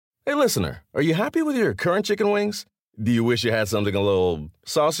Hey, listener, are you happy with your current chicken wings? Do you wish you had something a little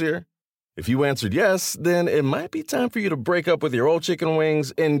saucier? If you answered yes, then it might be time for you to break up with your old chicken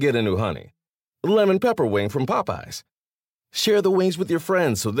wings and get a new honey. Lemon pepper wing from Popeyes. Share the wings with your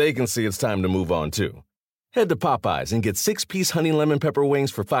friends so they can see it's time to move on too. Head to Popeyes and get 6-piece honey lemon pepper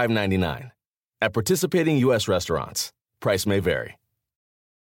wings for $5.99. At participating U.S. restaurants. Price may vary.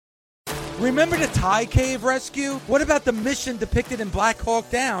 Remember the Thai cave rescue? What about the mission depicted in Black Hawk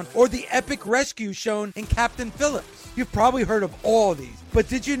Down or the epic rescue shown in Captain Phillips? You've probably heard of all these, but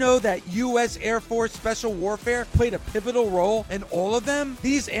did you know that U.S. Air Force Special Warfare played a pivotal role in all of them?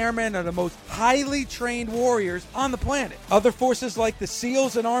 These airmen are the most highly trained warriors on the planet. Other forces like the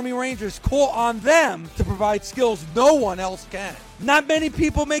SEALs and Army Rangers call on them to provide skills no one else can. Not many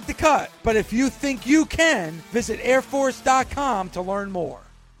people make the cut, but if you think you can, visit airforce.com to learn more.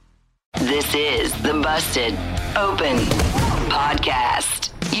 This is the Busted Open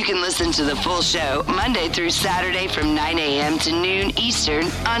Podcast. You can listen to the full show Monday through Saturday from 9 a.m. to noon Eastern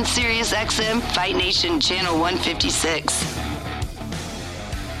on SiriusXM Fight Nation Channel 156.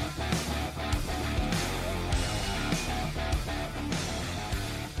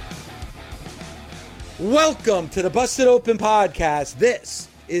 Welcome to the Busted Open Podcast. This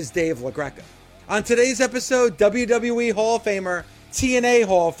is Dave LaGreca. On today's episode, WWE Hall of Famer, TNA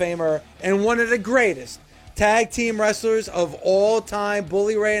Hall of Famer, and one of the greatest tag team wrestlers of all time,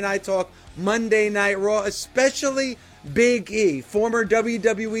 Bully Ray and I talk Monday Night Raw, especially Big E, former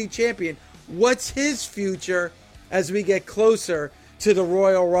WWE champion. What's his future as we get closer to the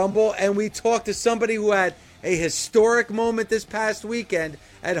Royal Rumble? And we talk to somebody who had a historic moment this past weekend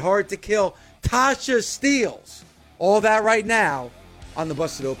at Hard to Kill, Tasha Steelz. All that right now on the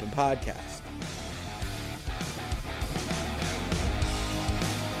Busted Open Podcast.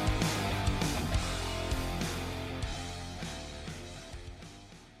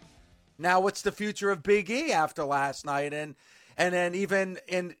 Now, what's the future of Big E after last night? And then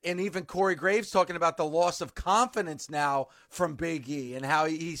even Corey Graves talking about the loss of confidence now from Big E and how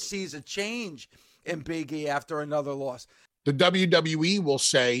he sees a change in Big E after another loss. The WWE will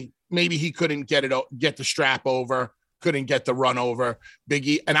say maybe he couldn't get the strap over, couldn't get the run over Big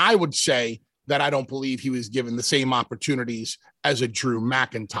E. And I would say that I don't believe he was given the same opportunities as a Drew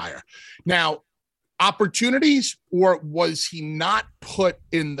McIntyre. Now, opportunities, or was he not put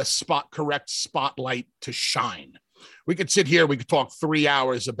in the correct spotlight to shine? We could sit here, we could talk 3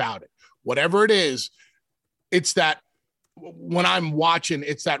 hours about it. Whatever it is, it's that when I'm watching,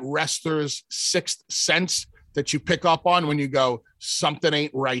 it's that wrestler's sixth sense that you pick up on when you go, something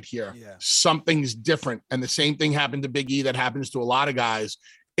ain't right here. Yeah. Something's different. And the same thing happened to Big E that happens to a lot of guys.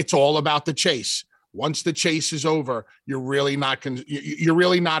 It's all about the chase. Once the chase is over, you're really not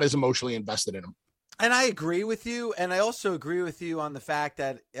as emotionally invested in him. And I agree with you. And I also agree with you on the fact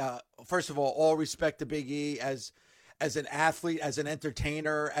that, first of all respect to Big E as an athlete, as an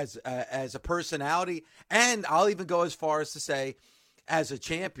entertainer, as a personality. And I'll even go as far as to say as a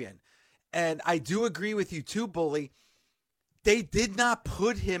champion. And I do agree with you too, Bully. They did not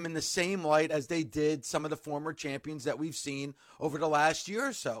put him in the same light as they did some of the former champions that we've seen over the last year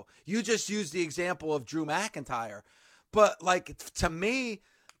or so. You just used the example of Drew McIntyre. But, like, to me,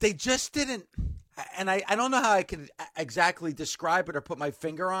 they just didn't. And I don't know how I can exactly describe it or put my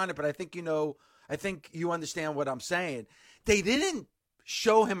finger on it, but I think you understand what I'm saying. They didn't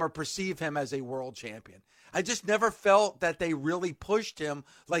show him or perceive him as a world champion. I just never felt that they really pushed him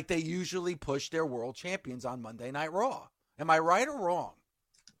like they usually push their world champions on Monday Night Raw. Am I right or wrong?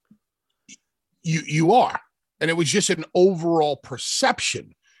 You are. And it was just an overall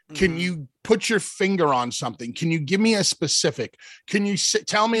perception. Can you put your finger on something? Can you give me a specific? Can you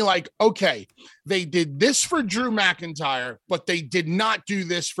tell me, like, okay, they did this for Drew McIntyre, but they did not do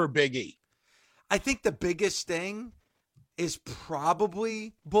this for Big E? I think the biggest thing is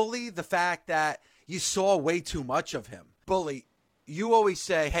probably, Bully, the fact that you saw way too much of him. Bully, you always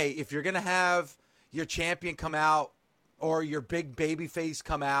say, hey, if you're going to have your champion come out or your big baby face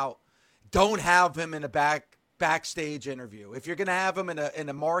come out, don't have him in a backstage interview. If you're going to have him in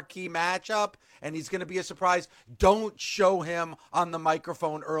a marquee matchup and he's going to be a surprise, don't show him on the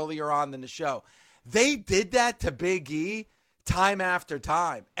microphone earlier on in the show. They did that to Big E time after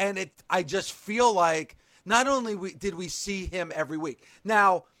time. And I just feel like not only did we see him every week.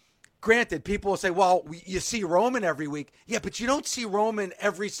 Now, granted, people will say, well, you see Roman every week. Yeah, but you don't see Roman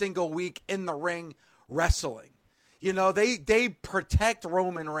every single week in the ring wrestling. You know, they protect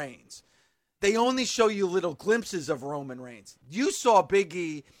Roman Reigns. They only show you little glimpses of Roman Reigns. You saw Big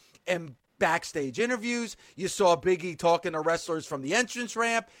E and backstage interviews. You saw Big E talking to wrestlers from the entrance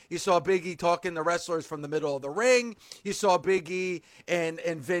ramp. You saw Big E talking to wrestlers from the middle of the ring. You saw Big E in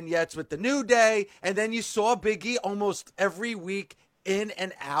vignettes with the New Day. And then you saw Big E almost every week in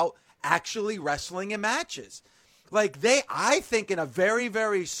and out actually wrestling in matches. Like I think in a very,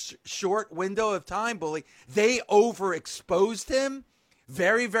 very short window of time, Bully, they overexposed him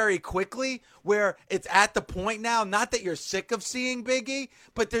very, very quickly, where it's at the point now, not that you're sick of seeing Big E,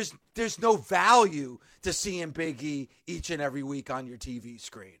 but there's no value to seeing Big E each and every week on your TV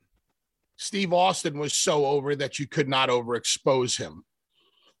screen. Steve Austin was so over that you could not overexpose him.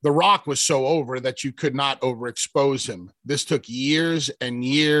 The Rock was so over that you could not overexpose him. This took years and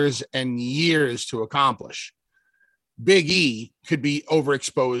years and years to accomplish. Big E could be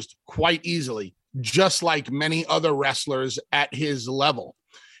overexposed quite easily, just like many other wrestlers at his level.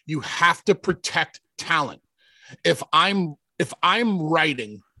 You have to protect talent. If I'm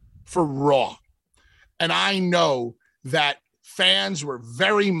writing for Raw and I know that fans were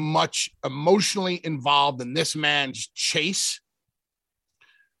very much emotionally involved in this man's chase,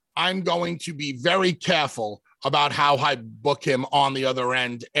 I'm going to be very careful about how I book him on the other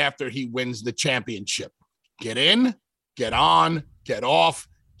end after he wins the championship. Get in, get on, get off,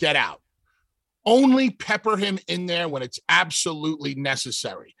 get out. Only pepper him in there when it's absolutely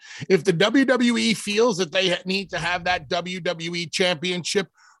necessary. If the WWE feels that they need to have that WWE championship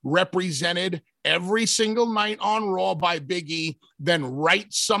represented every single night on Raw by Big E, then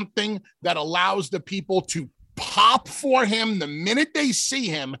write something that allows the people to pop for him the minute they see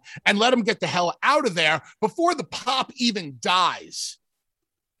him and let him get the hell out of there before the pop even dies.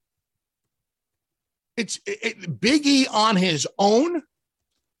 Big E on his own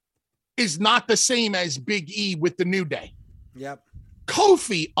is not the same as Big E with the New Day. Yep.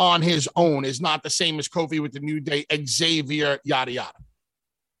 Kofi on his own is not the same as Kofi with the New Day, Xavier, yada, yada.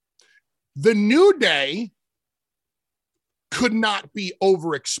 The New Day could not be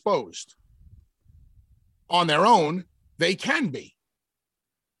overexposed. On their own, they can be.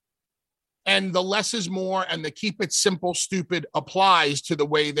 And the less is more, and the keep it simple, stupid applies to the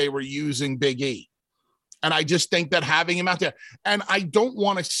way they were using Big E. And I just think that having him out there, and I don't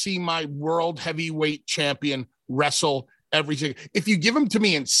want to see my world heavyweight champion wrestle every single. If you give him to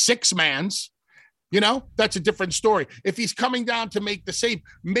me in 6 mans, that's a different story. If he's coming down to make the save,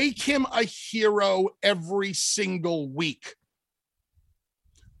 make him a hero every single week.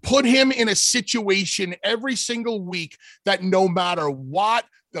 Put him in a situation every single week that no matter what,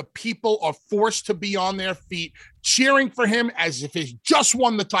 the people are forced to be on their feet, cheering for him as if he's just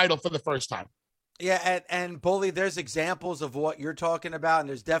won the title for the first time. Yeah, and Bully, there's examples of what you're talking about, and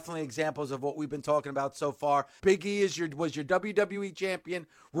there's definitely examples of what we've been talking about so far. Big E was your WWE champion.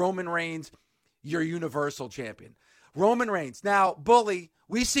 Roman Reigns, your Universal champion. Roman Reigns. Now, Bully,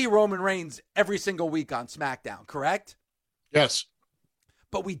 we see Roman Reigns every single week on SmackDown, correct? Yes.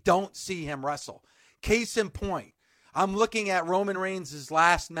 But we don't see him wrestle. Case in point, I'm looking at Roman Reigns'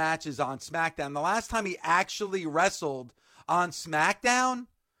 last matches on SmackDown. The last time he actually wrestled on SmackDown,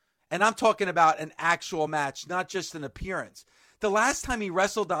 and I'm talking about an actual match, not just an appearance. The last time he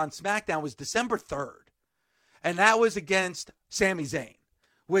wrestled on SmackDown was December 3rd. And that was against Sami Zayn,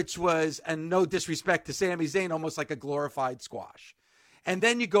 which was, and no disrespect to Sami Zayn, almost like a glorified squash. And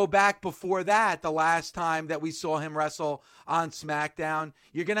then you go back before that, the last time that we saw him wrestle on SmackDown,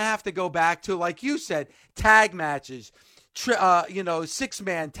 you're going to have to go back to, like you said, tag matches,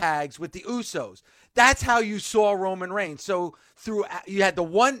 6-man tags with the Usos. That's how you saw Roman Reigns. So you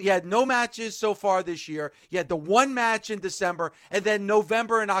had no matches so far this year. You had the one match in December, and then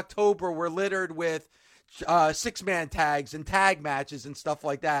November and October were littered with 6-man tags and tag matches and stuff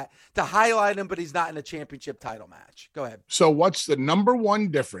like that to highlight him, but he's not in a championship title match. Go ahead. So what's the number one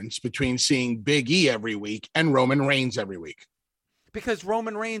difference between seeing Big E every week and Roman Reigns every week? Because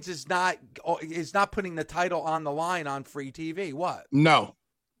Roman Reigns is not putting the title on the line on free TV. What? No.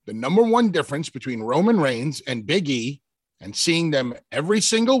 The number one difference between Roman Reigns and Big E and seeing them every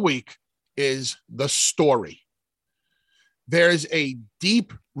single week is the story. There's a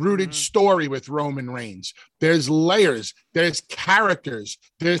deep-rooted story with Roman Reigns. There's layers, there's characters,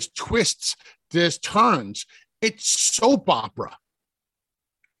 there's twists, there's turns. It's soap opera.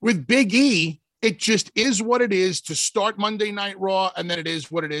 With Big E, it just is what it is to start Monday Night Raw, and then it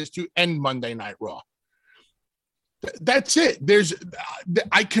is what it is to end Monday Night Raw. That's it.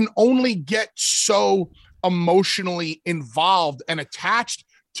 I can only get so emotionally involved and attached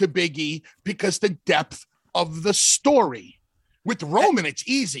to Big E because the depth of the story. With Roman, it's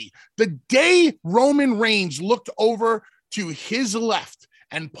easy. The day Roman Reigns looked over to his left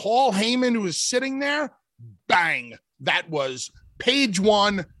and Paul Heyman, who was sitting there, bang, that was page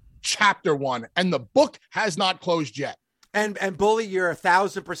 1, chapter 1, and the book has not closed yet. And Bully, you're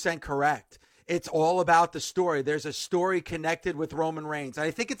 1,000% correct. It's all about the story. There's a story connected with Roman Reigns.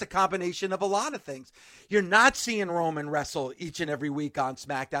 I think it's a combination of a lot of things. You're not seeing Roman wrestle each and every week on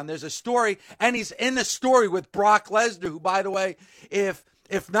SmackDown. There's a story, and he's in the story with Brock Lesnar, who, by the way, if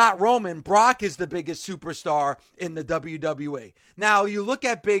not Roman, Brock is the biggest superstar in the WWE. Now, you look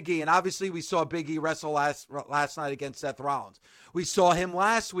at Big E, and obviously we saw Big E wrestle last night against Seth Rollins. We saw him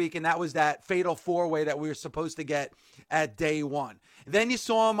last week, and that was that fatal four-way that we were supposed to get at day one. Then you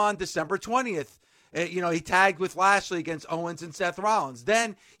saw him on December 20th. He tagged with Lashley against Owens and Seth Rollins.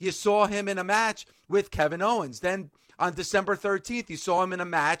 Then you saw him in a match with Kevin Owens. Then on December 13th, you saw him in a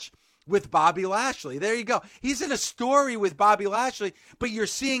match with Bobby Lashley. There you go. He's in a story with Bobby Lashley, but you're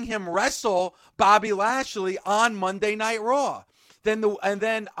seeing him wrestle Bobby Lashley on Monday Night Raw. And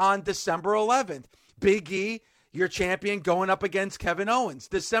then on December 11th, Big E, your champion, going up against Kevin Owens.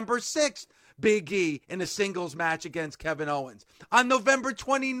 December 6th, Big E in a singles match against Kevin Owens. On November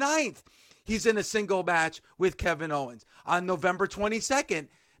 29th, he's in a single match with Kevin Owens. On November 22nd,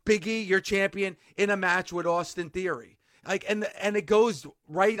 Big E, your champion, in a match with Austin Theory. And it goes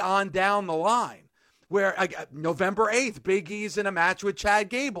right on down the line. Where November 8th, Big E's in a match with Chad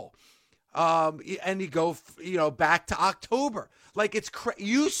Gable. And you go, back to October.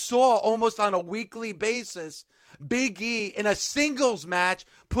 You saw almost on a weekly basis Big E in a singles match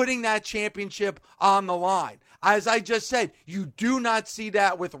putting that championship on the line. As I just said, you do not see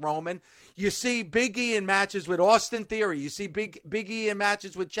that with Roman. You see Big E in matches with Austin Theory. You see Big E in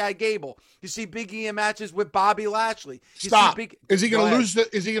matches with Chad Gable. You see Big E in matches with Bobby Lashley. Stop. Is he going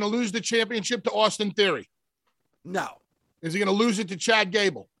to lose the championship to Austin Theory? No. Is he going to lose it to Chad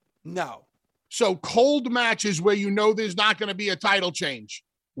Gable? No. So cold matches where there's not going to be a title change.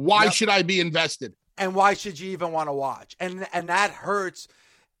 Why should I be invested? And why should you even want to watch? And that hurts.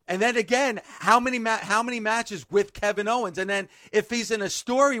 And then again, how many matches with Kevin Owens? And then if he's in a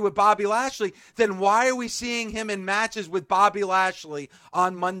story with Bobby Lashley, then why are we seeing him in matches with Bobby Lashley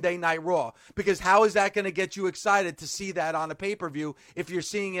on Monday Night Raw? Because how is that going to get you excited to see that on a pay-per-view if you're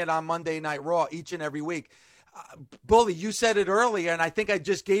seeing it on Monday Night Raw each and every week? Bully, you said it earlier, and I think I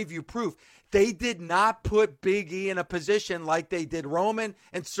just gave you proof. They did not put Big E in a position like they did Roman,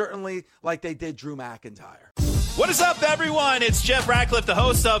 and certainly like they did Drew McIntyre. What is up, everyone? It's Jeff Ratcliffe, the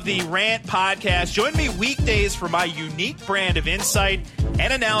host of the Rant Podcast. Join me weekdays for my unique brand of insight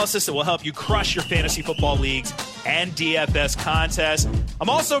and analysis that will help you crush your fantasy football leagues and DFS contests. I'm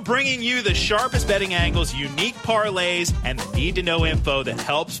also bringing you the sharpest betting angles, unique parlays, and the need-to-know info that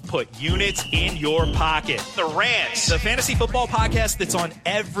helps put units in your pocket. The Rant, the fantasy football podcast that's on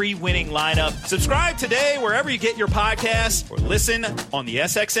every winning lineup. Subscribe today wherever you get your podcasts or listen on the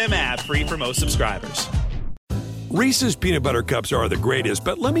SXM app, free for most subscribers. Reese's Peanut Butter Cups are the greatest,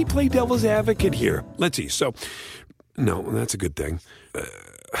 but let me play devil's advocate here. Let's see. So, no, that's a good thing.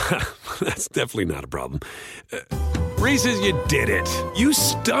 That's definitely not a problem. Reese's, you did it. You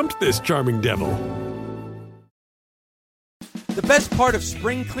stumped this charming devil. The best part of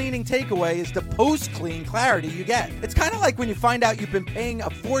spring cleaning takeaway is the post-clean clarity you get. It's kind of like when you find out you've been paying a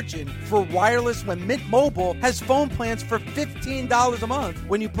fortune for wireless when Mint Mobile has phone plans for $15 a month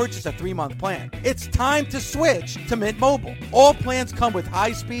when you purchase a 3-month plan. It's time to switch to Mint Mobile. All plans come with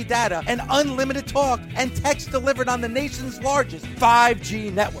high-speed data and unlimited talk and text delivered on the nation's largest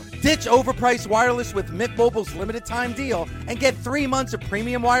 5G network. Ditch overpriced wireless with Mint Mobile's limited time deal and get 3 months of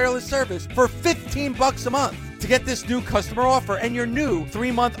premium wireless service for $15 a month. To get this new customer offer and your new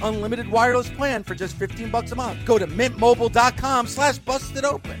 3-month unlimited wireless plan for just $15 a month, go to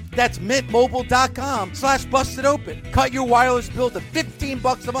mintmobile.com/bustedopen. That's mintmobile.com/bustedopen. Cut your wireless bill to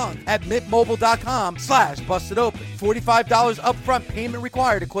 $15 a month at mintmobile.com/bustedopen. $45 upfront payment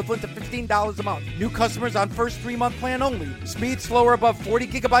required, equivalent to $15 a month. New customers on first 3-month plan only. Speed slower above 40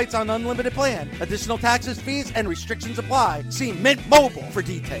 gigabytes on unlimited plan. Additional taxes, fees, and restrictions apply. See Mint Mobile for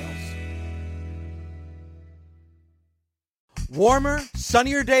details. Warmer,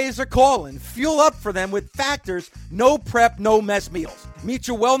 sunnier days are calling. Fuel up for them with Factor's no prep, no mess meals. Meet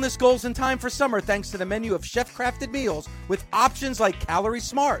your wellness goals in time for summer thanks to the menu of chef-crafted meals with options like Calorie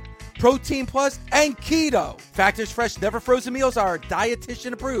Smart, Protein Plus, and Keto. Factor's fresh, never frozen meals are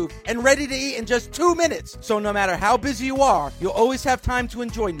dietitian approved and ready to eat in just 2 minutes. So no matter how busy you are, you'll always have time to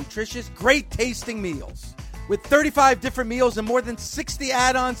enjoy nutritious, great tasting meals. With 35 different meals and more than 60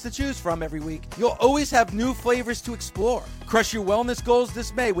 add-ons to choose from every week, you'll always have new flavors to explore. Crush your wellness goals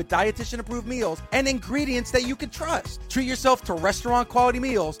this May with dietitian-approved meals and ingredients that you can trust. Treat yourself to restaurant-quality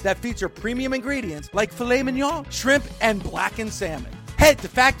meals that feature premium ingredients like filet mignon, shrimp, and blackened salmon. Head to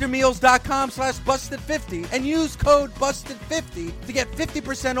factormeals.com/busted50 and use code busted50 to get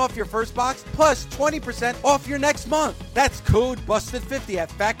 50% off your first box plus 20% off your next month. That's code busted50 at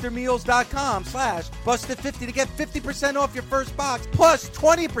factormeals.com/busted50 to get 50% off your first box plus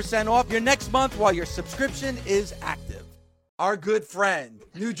 20% off your next month while your subscription is active. Our good friend,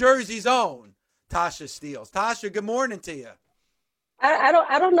 New Jersey's own, Tasha Steeles. Tasha, good morning to you. I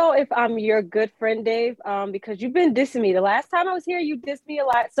don't know if I'm your good friend, Dave, because you've been dissing me. The last time I was here, you dissed me a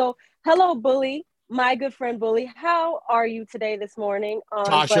lot. So, hello, Bully, my good friend, Bully. How are you today, this morning on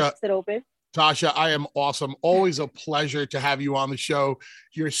Busted Open? Tasha, I am awesome. Always a pleasure to have you on the show.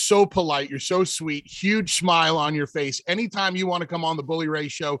 You're so polite. You're so sweet. Huge smile on your face. Anytime you want to come on the Bully Ray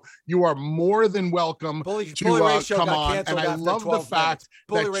Show, you are more than welcome to come on. And I love the fact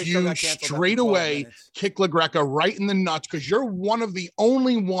that you straight away kick LaGreca right in the nuts because you're one of the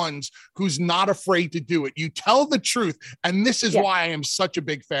only ones who's not afraid to do it. You tell the truth. And this is why I am such a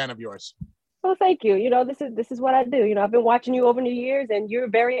big fan of yours. Well, thank you. This is what I do. I've been watching you over the years, and you're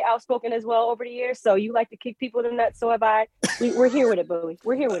very outspoken as well over the years. So you like to kick people in the nuts. So have I. We're here with it, Bully.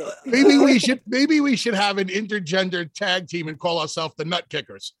 We're here with it. Maybe we should have an intergender tag team and call ourselves the Nut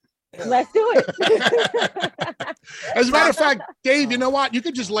Kickers. Let's do it. As a matter of fact, Dave, you know what? You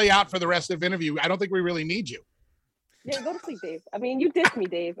could just lay out for the rest of the interview. I don't think we really need you. Yeah, go to sleep, Dave. I mean, you dissed me,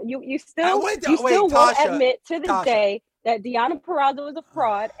 Dave. You still won't admit to this day that Deonna Purrazzo is a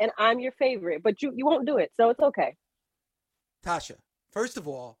fraud and I'm your favorite, but you won't do it, so it's okay. Tasha, first of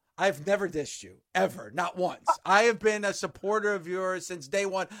all, I've never dissed you, ever, not once. I have been a supporter of yours since day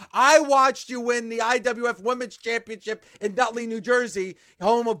one. I watched you win the IWF Women's Championship in Nutley, New Jersey,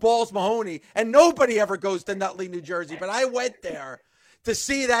 home of Balls Mahoney, and nobody ever goes to Nutley, New Jersey, but I went there to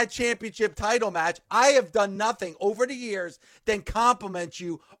see that championship title match. I have done nothing over the years than compliment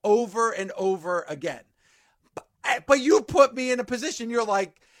you over and over again. But you put me in a position, you're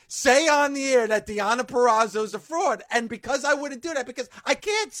like, say on the air that Deonna Purrazzo is a fraud. And because I wouldn't do that, because I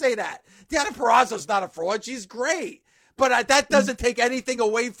can't say that. Deonna Purrazzo's not a fraud. She's great. But that doesn't take anything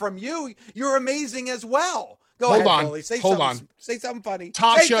away from you. You're amazing as well. Hold on. Bully. Say something funny.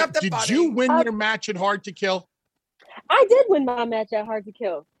 Tasha, did you win your match at Hard to Kill? I did win my match at Hard to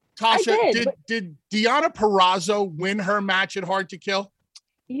Kill. Tasha, did Deonna Purrazzo win her match at Hard to Kill?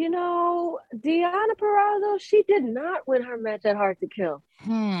 Deonna Purrazzo, she did not win her match at Hard to Kill.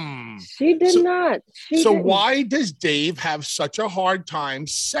 She did not. Why does Dave have such a hard time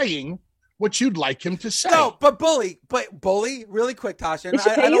saying what you'd like him to say? No, but Bully, really quick, Tasha, and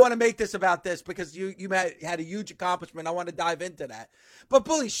I don't want to make this about this because you had a huge accomplishment. I want to dive into that. But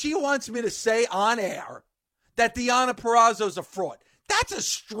Bully, she wants me to say on air that Deonna Purrazzo is a fraud. That's a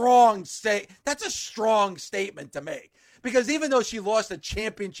strong statement to make. Because even though she lost a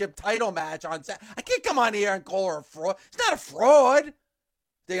championship title match on Saturday, I can't come on here and call her a fraud. She's not a fraud,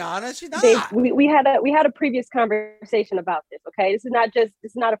 Deonna. She's not. Dave, we had a previous conversation about this. Okay, this is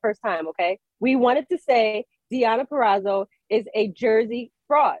not a first time. Okay, we wanted to say Deonna Purrazzo is a Jersey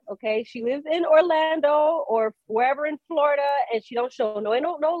fraud. Okay, she lives in Orlando or wherever in Florida, and she don't show no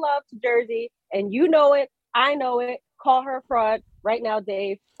love to Jersey, and you know it. I know it. Call her a fraud right now,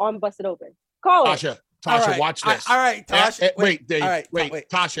 Dave, on Busted Open. Call her. Tasha, watch this. All right, Tasha. Wait, Dave. Wait.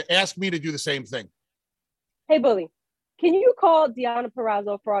 Tasha, ask me to do the same thing. Hey, Bully, can you call Deonna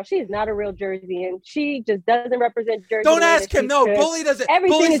Purrazzo a fraud? She is not a real Jerseyan. She just doesn't represent Jersey. Don't ask him. No, Bully doesn't.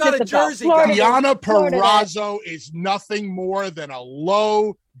 Bully's not a Jersey guy. Deonna Purrazzo is nothing more than a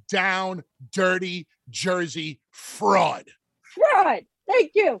low down, dirty Jersey fraud. Fraud.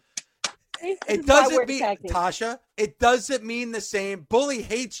 Thank you. It doesn't mean, Tasha, it doesn't mean the same. Bully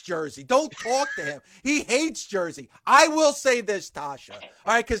hates Jersey. Don't talk to him. He hates Jersey. I will say this, Tasha.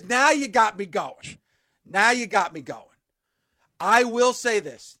 All right, because now you got me going. I will say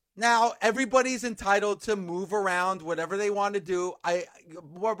this. Now, everybody's entitled to move around, whatever they want to do.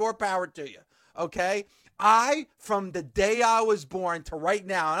 More power to you, okay? From the day I was born to right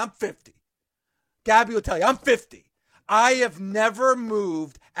now, and I'm 50. Gabby will tell you, I'm 50. I have never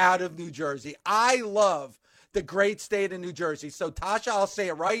moved out of New Jersey. I love the great state of New Jersey. So, Tasha, I'll say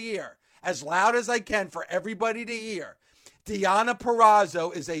it right here, as loud as I can for everybody to hear. Deonna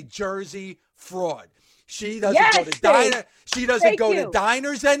Purrazzo is a Jersey fraud. She doesn't go to diners. She doesn't go to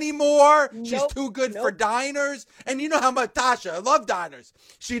diners anymore. Nope, she's too good for diners. And you know how much, Tasha, I love diners.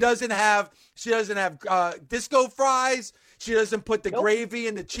 She doesn't have disco fries. She doesn't put the gravy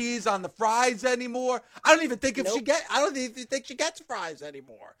and the cheese on the fries anymore. I don't even think she gets fries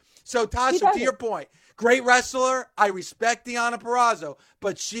anymore. So, Tasha, to your point, great wrestler. I respect Deonna Purrazzo,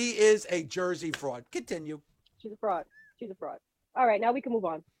 but she is a Jersey fraud. Continue. She's a fraud. All right, now we can move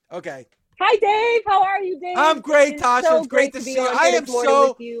on. Okay. Hi, Dave. How are you, Dave? I'm great, It's Tasha. so It's great to see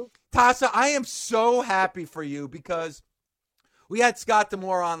you. Tasha, I am so happy for you because we had Scott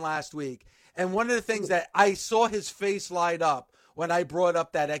D'Amore on last week. And one of the things that I saw his face light up when I brought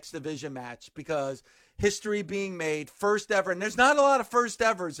up that X Division match, because history being made, first ever, and there's not a lot of first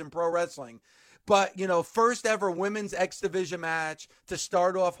evers in pro wrestling, but, first ever women's X Division match to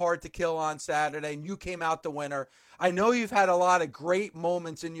start off Hard to Kill on Saturday, and you came out the winner. I know you've had a lot of great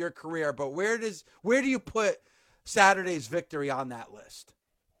moments in your career, but where do you put Saturday's victory on that list?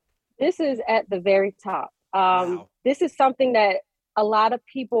 This is at the very top. Wow. This is something that a lot of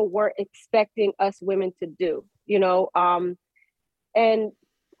people weren't expecting us women to do, and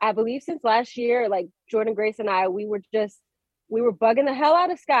I believe since last year, like Jordan Grace and I, we were bugging the hell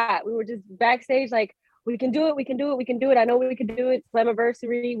out of Scott. We were just backstage like, we can do it. We can do it. We can do it. I know we can do it.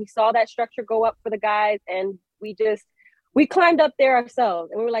 Slammiversary. We saw that structure go up for the guys, and we climbed up there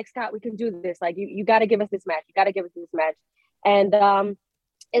ourselves, and we were like, Scott, we can do this. Like, you got to give us this match. You got to give us this match. And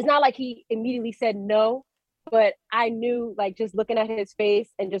it's not like he immediately said no, but I knew, like, just looking at his face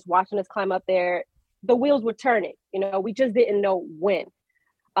and just watching us climb up there, the wheels were turning. We just didn't know when.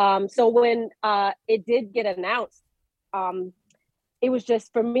 So when it did get announced, it was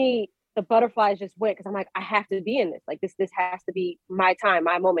just, for me, the butterflies just went, because I'm like, I have to be in this. Like, this has to be my time,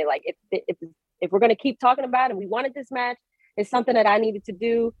 my moment. Like, if we're going to keep talking about it, and we wanted this match, it's something that I needed to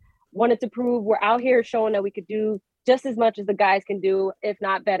do, wanted to prove. We're out here showing that we could do just as much as the guys can do, if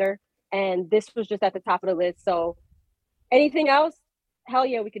not better. And this was just at the top of the list. So anything else, hell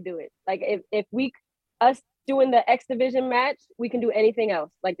yeah, we could do it. Like, if us doing the X Division match, we can do anything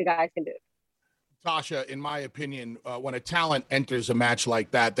else like the guys can do. Tasha, in my opinion, when a talent enters a match like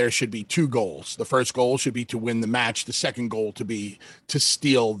that, there should be two goals. The first goal should be to win the match. The second goal to be to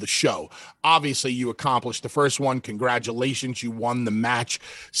steal the show. Obviously, you accomplished the first one. Congratulations. You won the match.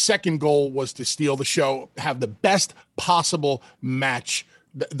 Second goal was to steal the show, have the best possible match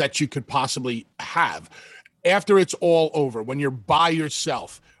that you could possibly have. After it's all over, when you're by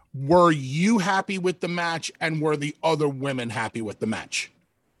yourself, were you happy with the match, and were the other women happy with the match?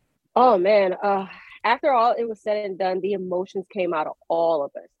 Oh, man. After all it was said and done, the emotions came out of all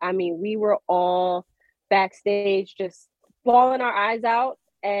of us. I mean, we were all backstage just bawling our eyes out.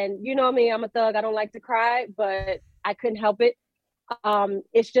 And you know me, I'm a thug. I don't like to cry, but I couldn't help it.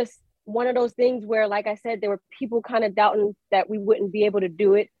 It's just one of those things where, like I said, there were people kind of doubting that we wouldn't be able to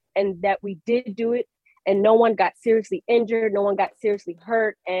do it, and that we did do it. And no one got seriously injured. No one got seriously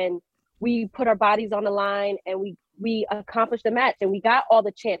hurt. And we put our bodies on the line, and we accomplished the match, and we got all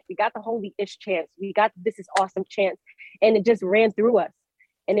the chants. We got the holy-ish chants. We got this is awesome chants, and it just ran through us.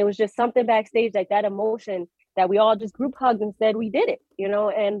 And it was just something backstage, like that emotion that we all just group hugged and said we did it,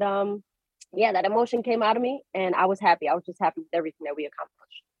 and yeah, that emotion came out of me, and I was happy. I was just happy with everything that we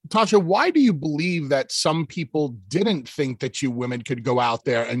accomplished. Tasha, why do you believe that some people didn't think that you women could go out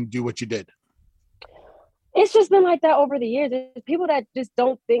there and do what you did? It's just been like that over the years. There's people that just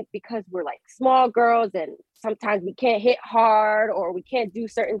don't think because we're like small girls and sometimes we can't hit hard or we can't do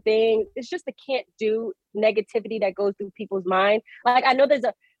certain things. It's just the can't do negativity that goes through people's mind. Like, I know there's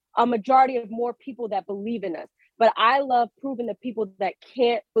a majority of more people that believe in us, but I love proving the people that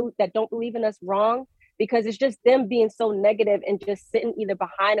that don't believe in us wrong, because it's just them being so negative and just sitting either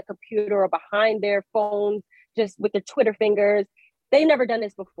behind a computer or behind their phones, just with their Twitter fingers. They've never done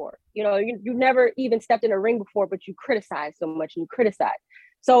this before. You've never even stepped in a ring before, but you criticize so much and you criticize.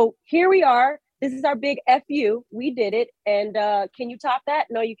 So here we are. This is our big FU. We did it. And can you top that?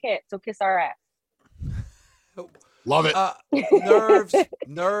 No, you can't. So kiss our ass. Love it.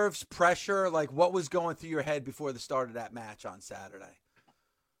 Nerves, pressure. Like, what was going through your head before the start of that match on Saturday?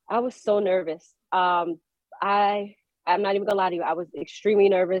 I was so nervous. I'm not even gonna lie to you. I was extremely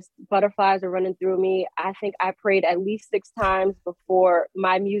nervous. Butterflies were running through me. I think I prayed at least 6 times before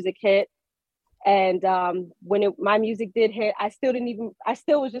my music hit. And when my music did hit, I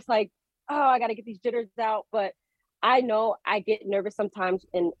still was just like, oh, I got to get these jitters out. But I know I get nervous sometimes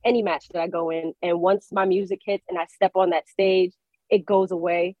in any match that I go in. And once my music hits and I step on that stage, it goes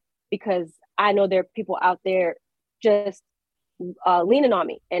away, because I know there are people out there just leaning on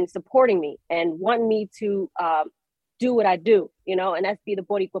me and supporting me and wanting me to do what I do, and that's be the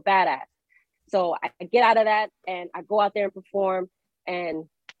Boricua badass. So I get out of that and I go out there and perform. And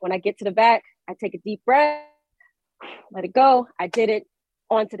when I get to the back, I take a deep breath, let it go. I did it.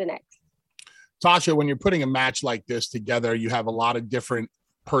 On to the next. Tasha, when you're putting a match like this together, you have a lot of different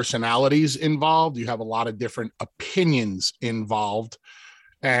personalities involved. You have a lot of different opinions involved.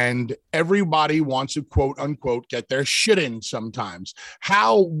 And everybody wants to, quote unquote, get their shit in sometimes.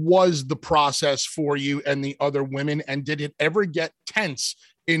 How was the process for you and the other women? And did it ever get tense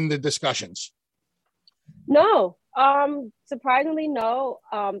in the discussions? No, surprisingly, no.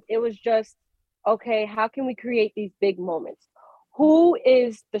 It was just, okay, how can we create these big moments? Who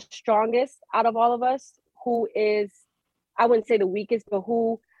is the strongest out of all of us? Who is, I wouldn't say the weakest, but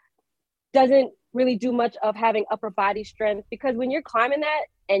who doesn't really do much of having upper body strength? Because when you're climbing that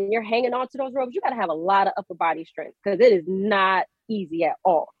and you're hanging onto those ropes, you got to have a lot of upper body strength because it is not easy at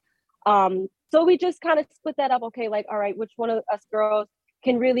all. So we just kind of split that up. Okay, like, all right, which one of us girls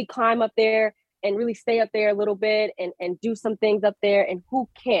can really climb up there and really stay up there a little bit and do some things up there, and who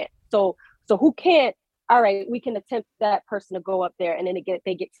can't? So who can't? All right, we can attempt that person to go up there, and then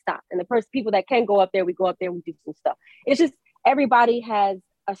they get stopped. And the people that can go up there, we go up there, we do some stuff. It's just everybody has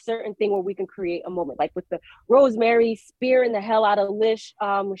a certain thing where we can create a moment. Like with the Rosemary spearing the hell out of Lish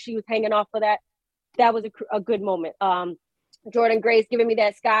when she was hanging off of that was a good moment. Jordan Grace giving me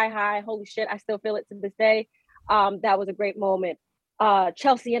that sky high. Holy shit, I still feel it to this day. That was a great moment.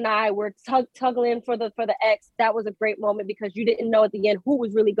 Chelsea and I were tugging for the X. That was a great moment because you didn't know at the end who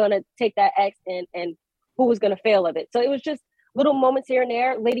was really going to take that X and who was going to fail of it. So it was just little moments here and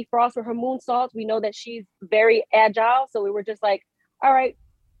there. Lady Frost with her moonsaults. We know that she's very agile. So we were just like, all right,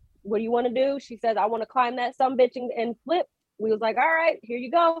 what do you want to do? She says, I want to climb that sumbitch and flip. We was like, all right, here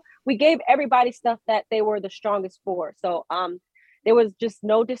you go. We gave everybody stuff that they were the strongest for. So there was just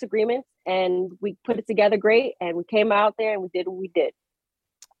no disagreements, and we put it together great, and we came out there and we did what we did.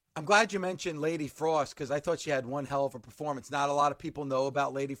 I'm glad you mentioned Lady Frost because I thought she had one hell of a performance. Not a lot of people know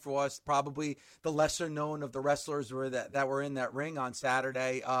about Lady Frost. Probably the lesser known of the wrestlers that were in that ring on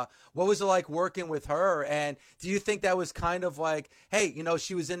Saturday. What was it like working with her? And do you think that was kind of like, hey,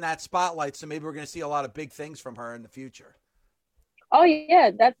 she was in that spotlight, so maybe we're going to see a lot of big things from her in the future? Oh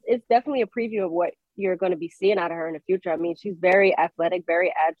yeah, it's definitely a preview of what you're going to be seeing out of her in the future. I mean, she's very athletic,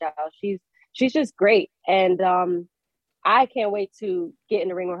 very agile. She's just great, and I can't wait to get in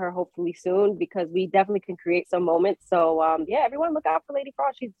the ring with her hopefully soon because we definitely can create some moments. So yeah, everyone look out for Lady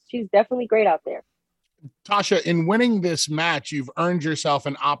Frost. She's definitely great out there. Tasha, in winning this match, you've earned yourself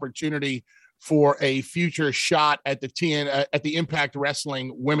an opportunity for a future shot at the Impact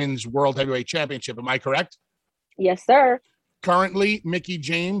Wrestling Women's World Heavyweight Championship. Am I correct? Yes, sir. Currently, Mickie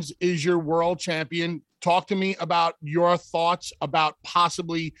James is your world champion. Talk to me about your thoughts about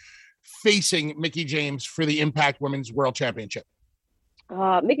possibly facing Mickie James for the Impact Women's World Championship.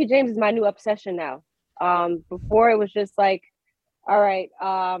 Mickie James is my new obsession now. Before it was just like, all right,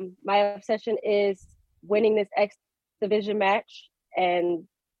 my obsession is winning this X Division match and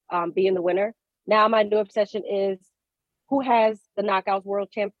being the winner. Now my new obsession is who has the Knockouts World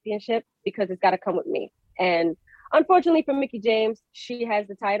Championship, because it's got to come with me. And unfortunately for Mickie James, she has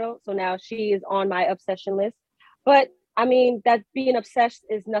the title, so now she is on my obsession list. But I mean, that being obsessed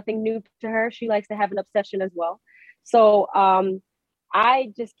is nothing new to her. She likes to have an obsession as well. So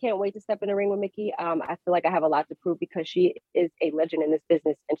I just can't wait to step in the ring with Mickie. I feel like I have a lot to prove because she is a legend in this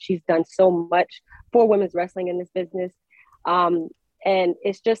business, and she's done so much for women's wrestling in this business. And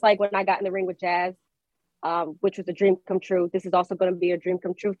it's just like when I got in the ring with Jazz, which was a dream come true. This is also going to be a dream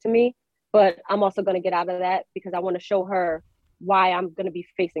come true to me, but I'm also going to get out of that because I want to show her why I'm going to be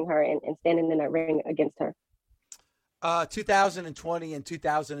facing her and standing in that ring against her. 2020 and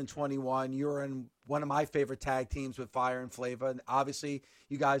 2021, you were in one of my favorite tag teams with Fire and Flava. And obviously,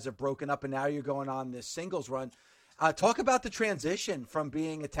 you guys are broken up, and now you're going on this singles run. Talk about the transition from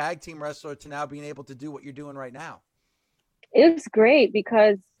being a tag team wrestler to now being able to do what you're doing right now. It's great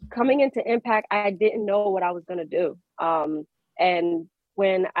because coming into Impact, I didn't know what I was going to do. And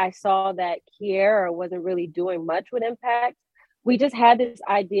when I saw that Kiera wasn't really doing much with Impact, we just had this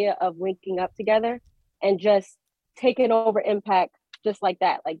idea of linking up together and just taking over Impact just like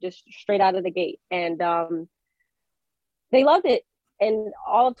that, like just straight out of the gate. And they loved it. And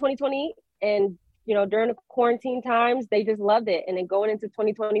all of 2020 and, during the quarantine times, they just loved it. And then going into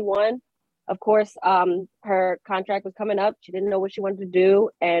 2021, of course, her contract was coming up. She didn't know what she wanted to do.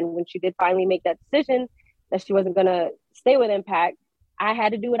 And when she did finally make that decision that she wasn't going to stay with Impact, I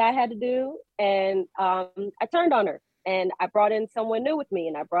had to do what I had to do. And I turned on her. And I brought in someone new with me.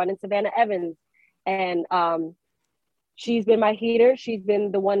 And I brought in Savannah Evans. And she's been my heater. She's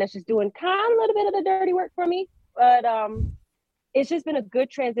been the one that's just doing kind of a little bit of the dirty work for me. But it's just been a good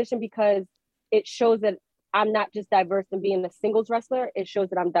transition because it shows that I'm not just diverse in being a singles wrestler. It shows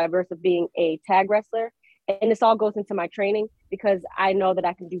that I'm diverse of being a tag wrestler. And this all goes into my training because I know that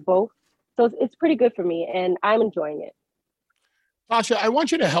I can do both. So it's pretty good for me, and I'm enjoying it. Tasha, I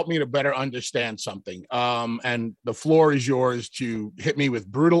want you to help me to better understand something. And the floor is yours to hit me with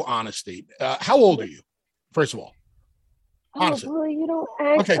brutal honesty. How old are you, first of all? Honestly. Bully, you don't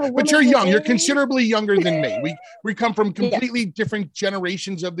ask Okay, a but you're woman young. her You're age? considerably younger than me. We come from completely different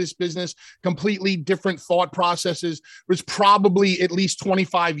generations of this business, completely different thought processes. There's probably at least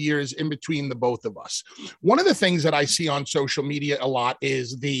 25 years in between the both of us. One of the things that I see on social media a lot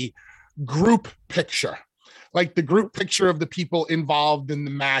is the group picture. Like the group picture of the people involved in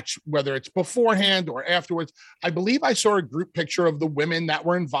the match, whether it's beforehand or afterwards. I believe I saw a group picture of the women that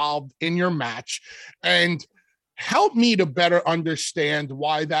were involved in your match. And help me to better understand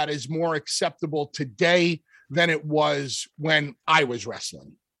why that is more acceptable today than it was when I was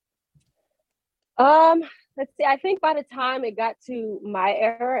wrestling. Let's see. I think by the time it got to my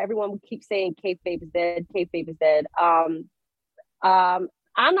era, everyone would keep saying kayfabe is dead. Kayfabe is dead.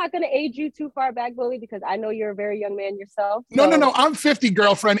 I'm not going to age you too far back, Bully, because I know you're a very young man yourself. So. No. I'm 50,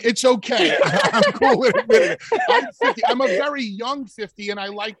 girlfriend. It's okay. I'm cool with admitting it. I'm 50. I'm a very young 50, and I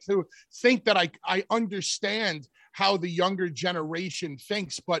like to think that I understand how the younger generation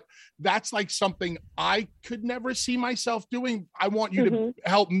thinks, but that's like something I could never see myself doing. I want you to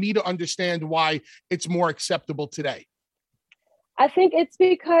help me to understand why it's more acceptable today. I think it's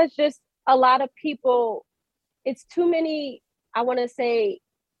because just a lot of people, it's too many, I want to say,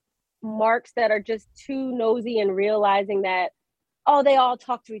 marks that are just too nosy and realizing that, oh, they all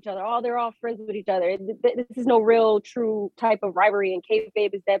talk to each other. Oh, they're all friends with each other. This is no real, true type of rivalry, and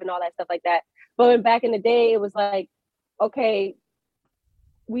kayfabe is dead and all that stuff like that. But when back in the day, it was like, okay,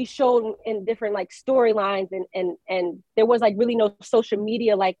 we showed in different like storylines, and there was like really no social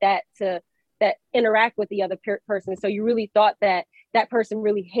media like that that interact with the other person. So you really thought that person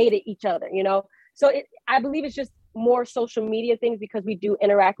really hated each other, you know? So I believe it's just more social media things because we do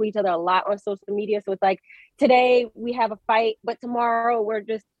interact with each other a lot on social media. So it's like today we have a fight, but tomorrow we're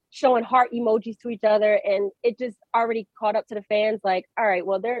just showing heart emojis to each other, and it just already caught up to the fans. Like, all right,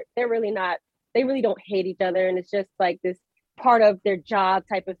 well, they're really not, they really don't hate each other, and it's just like this part of their job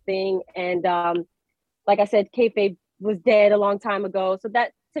type of thing. And like I said, kayfabe was dead a long time ago. So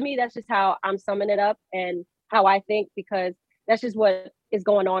that, to me, that's just how I'm summing it up and how I think, because that's just what is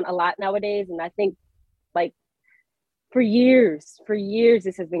going on a lot nowadays. And I think like for years,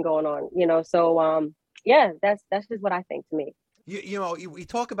 this has been going on, you know? So yeah, that's just what I think to me. You know, we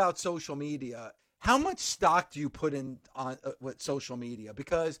talk about social media. How much stock do you put in on with social media?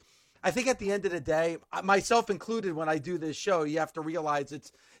 Because I think at the end of the day, myself included, when I do this show, you have to realize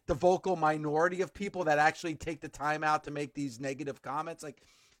it's the vocal minority of people that actually take the time out to make these negative comments. Like,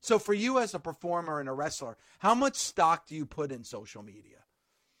 so for you as a performer and a wrestler, how much stock do you put in social media?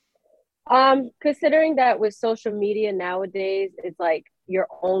 Considering that with social media nowadays, it's like your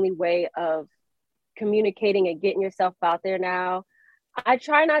only way of communicating and getting yourself out there now. I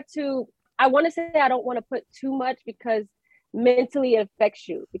try not to, I want to say I don't want to put too much, because mentally it affects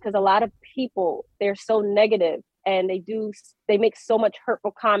you, because a lot of people, they're so negative and they make so much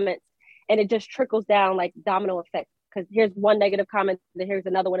hurtful comments, and it just trickles down like domino effect, because here's one negative comment, then here's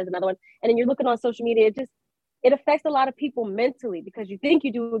another one, and then you're looking on social media, it affects a lot of people mentally, because you think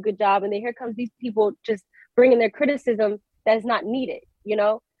you do a good job, and then here comes these people just bringing their criticism that is not needed, you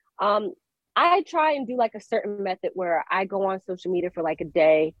know? I try and do like a certain method where I go on social media for like a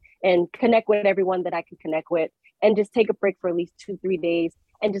day and connect with everyone that I can connect with, and just take a break for at least 2-3 days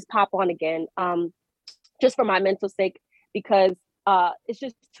and just pop on again, just for my mental sake, because it's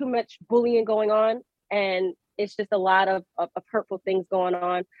just too much bullying going on, and it's just a lot of hurtful things going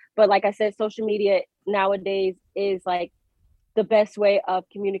on. But like I said, social media nowadays is like the best way of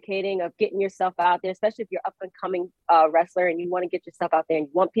communicating, of getting yourself out there, especially if you're up and coming wrestler and you want to get yourself out there and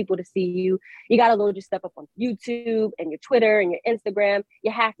you want people to see you. You got to load your stuff up on YouTube and your Twitter and your Instagram.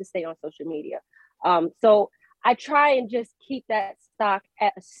 You have to stay on social media. So I try and just keep that stock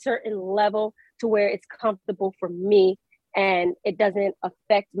at a certain level to where it's comfortable for me and it doesn't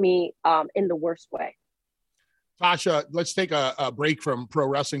affect me in the worst way. Tasha, let's take a break from pro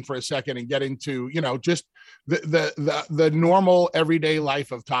wrestling for a second and get into, you know, just the normal everyday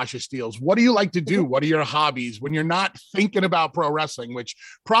life of Tasha Steelz. What do you like to do? What are your hobbies when you're not thinking about pro wrestling, which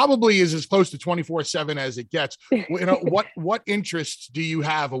probably is as close to 24/7 as it gets? You know, what interests do you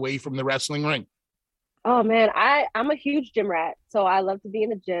have away from the wrestling ring? Oh man, I'm a huge gym rat. So I love to be in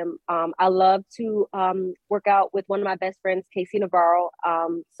the gym. I love to work out with one of my best friends, Casey Navarro.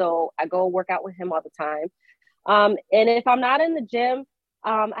 So I go work out with him all the time. And if I'm not in the gym,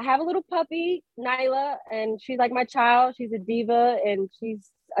 I have a little puppy, Nyla, and she's like my child. She's a diva and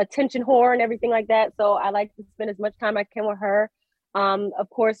she's attention whore and everything like that. So I like to spend as much time I can with her. Of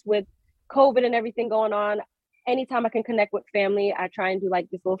course, with COVID and everything going on, anytime I can connect with family, I try and do like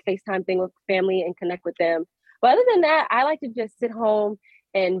this little FaceTime thing with family and connect with them. But other than that, I like to just sit home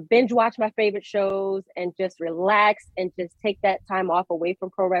and binge watch my favorite shows and just relax and just take that time off away from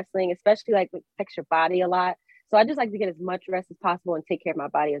pro wrestling, especially like it affects your body a lot. So I just like to get as much rest as possible and take care of my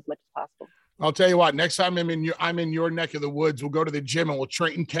body as much as possible. I'll tell you what, next time I'm in your neck of the woods, we'll go to the gym and we'll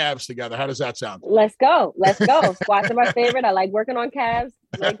train calves together. How does that sound? Let's go. Squats are my favorite. I like working on calves.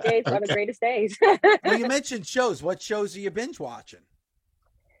 Leg days are the greatest days. Well, you mentioned shows. What shows are you binge watching?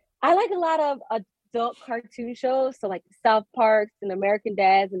 I like a lot of adult cartoon shows. So like the South Parks and American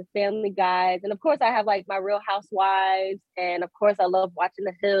Dads and the Family Guys. And of course I have like my Real Housewives. And of course I love watching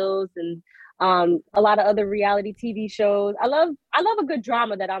The Hills and a lot of other reality TV shows. I love a good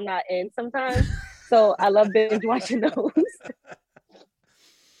drama that I'm not in sometimes. So I love binge watching those.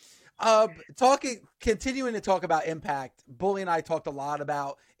 Continuing to talk about Impact, Bully and I talked a lot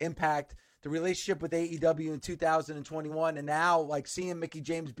about Impact, the relationship with AEW in 2021, and now like seeing Mickie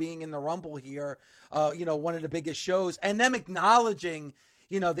James being in the Rumble here, one of the biggest shows, and them acknowledging,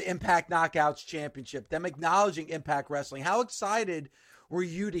 the Impact Knockouts Championship, them acknowledging Impact Wrestling. How excited were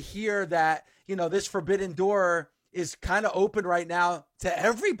you to hear that, this forbidden door is kind of open right now to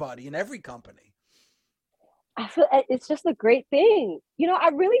everybody in every company? I feel it's just a great thing. I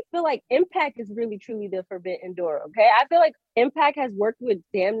really feel like Impact is really truly the forbidden door. Okay. I feel like Impact has worked with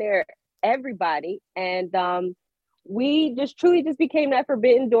damn near everybody. And we just truly just became that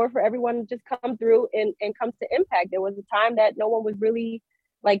forbidden door for everyone to just come through and come to Impact. There was a time that no one was really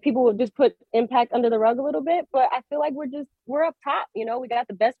like, people would just put Impact under the rug a little bit, but I feel like we're up top. We got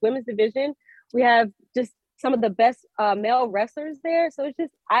the best women's division. We have just some of the best male wrestlers there. So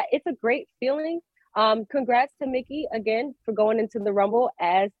it's a great feeling. Congrats to Mickie again for going into the Rumble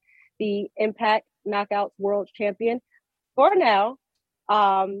as the Impact Knockouts World Champion for now.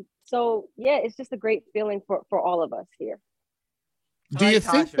 So yeah, it's just a great feeling for all of us here. Do you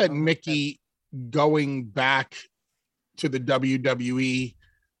think that Mickie going back to the WWE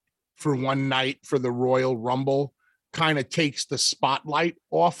for one night for the Royal Rumble kind of takes the spotlight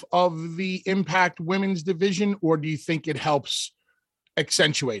off of the Impact women's division, or do you think it helps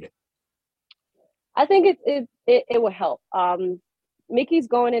accentuate it? I think it will help. Mickie's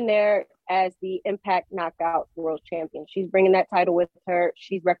going in there as the Impact Knockout World Champion. She's bringing that title with her.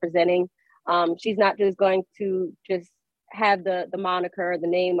 She's representing. She's not just going to just have the moniker, the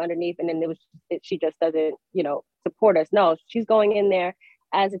name underneath, and then she just doesn't, support us. No, she's going in there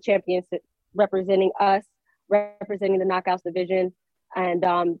as a champion, representing us, representing the Knockouts division.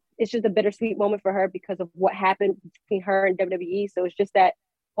 And it's just a bittersweet moment for her because of what happened between her and WWE. So it's just that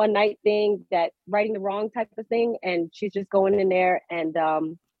one night thing, that righting the wrong type of thing. And she's just going in there, and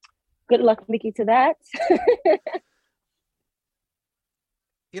good luck, Mickie, to that.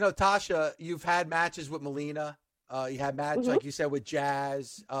 Tasha, you've had matches with Melina. You had matches, like you said, with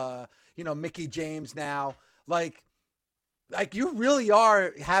Jazz, Mickie James now. Like you really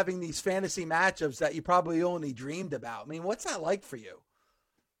are having these fantasy matchups that you probably only dreamed about. I mean, what's that like for you?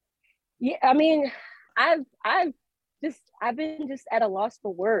 Yeah, I mean, I've been just at a loss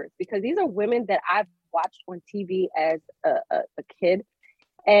for words because these are women that I've watched on TV as a kid,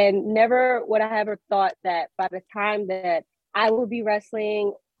 and never would I have ever thought that by the time that I would be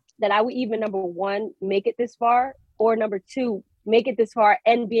wrestling, that I would even, number one, make it this far, or number two, make it this far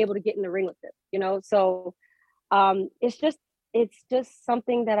and be able to get in the ring with them, So it's just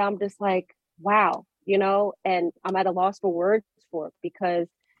something that I'm just like, wow, and I'm at a loss for words for it because,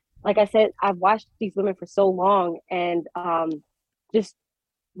 like I said, I've watched these women for so long and just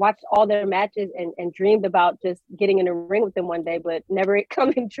watched all their matches and dreamed about just getting in a ring with them one day, but never it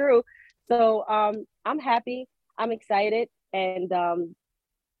coming true. So I'm happy. I'm excited. And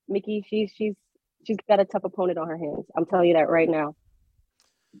Mickie, she's got a tough opponent on her hands. I'm telling you that right now.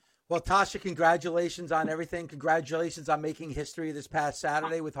 Well, Tasha, congratulations on everything. Congratulations on making history this past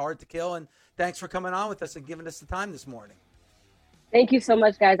Saturday with Hard to Kill. And thanks for coming on with us and giving us the time this morning. Thank you so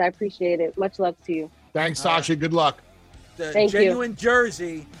much, guys. I appreciate it. Much love to you. Thanks, Tasha. Good luck. The Thank genuine you.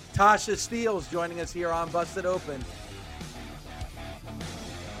 Jersey, Tasha Steelz, joining us here on Busted Open.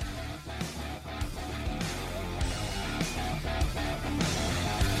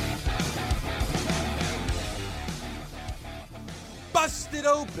 Busted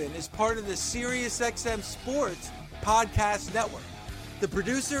Open is part of the SiriusXM Sports Podcast Network. The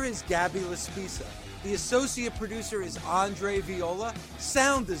producer is Gabby Laspisa. The associate producer is Andre Viola.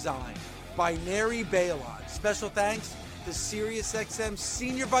 Sound design by Neri Bailon. Special thanks to SiriusXM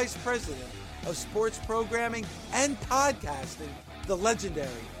Senior Vice President of Sports Programming and Podcasting, the legendary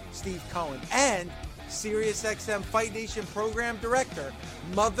Steve Cohen, and SiriusXM Fight Nation Program Director,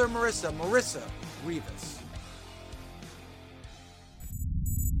 Mother Marissa Rivas.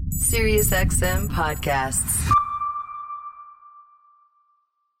 SiriusXM Podcasts.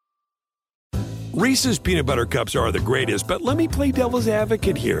 Reese's peanut butter cups are the greatest, but let me play devil's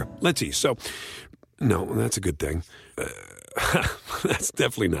advocate here. Let's see. So, no, that's a good thing. That's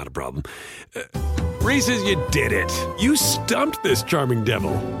definitely not a problem. Reese's, you did it. You stumped this charming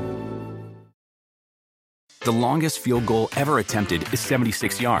devil. The longest field goal ever attempted is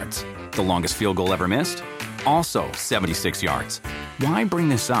 76 yards. The longest field goal ever missed? Also 76 yards. Why bring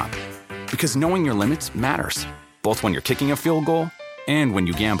this up? Because knowing your limits matters, both when you're kicking a field goal and when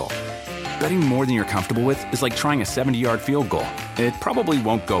you gamble. Betting more than you're comfortable with is like trying a 70-yard field goal. It probably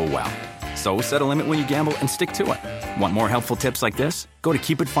won't go well. So set a limit when you gamble and stick to it. Want more helpful tips like this? Go to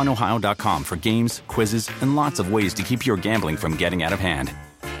keepitfunohio.com for games, quizzes, and lots of ways to keep your gambling from getting out of hand.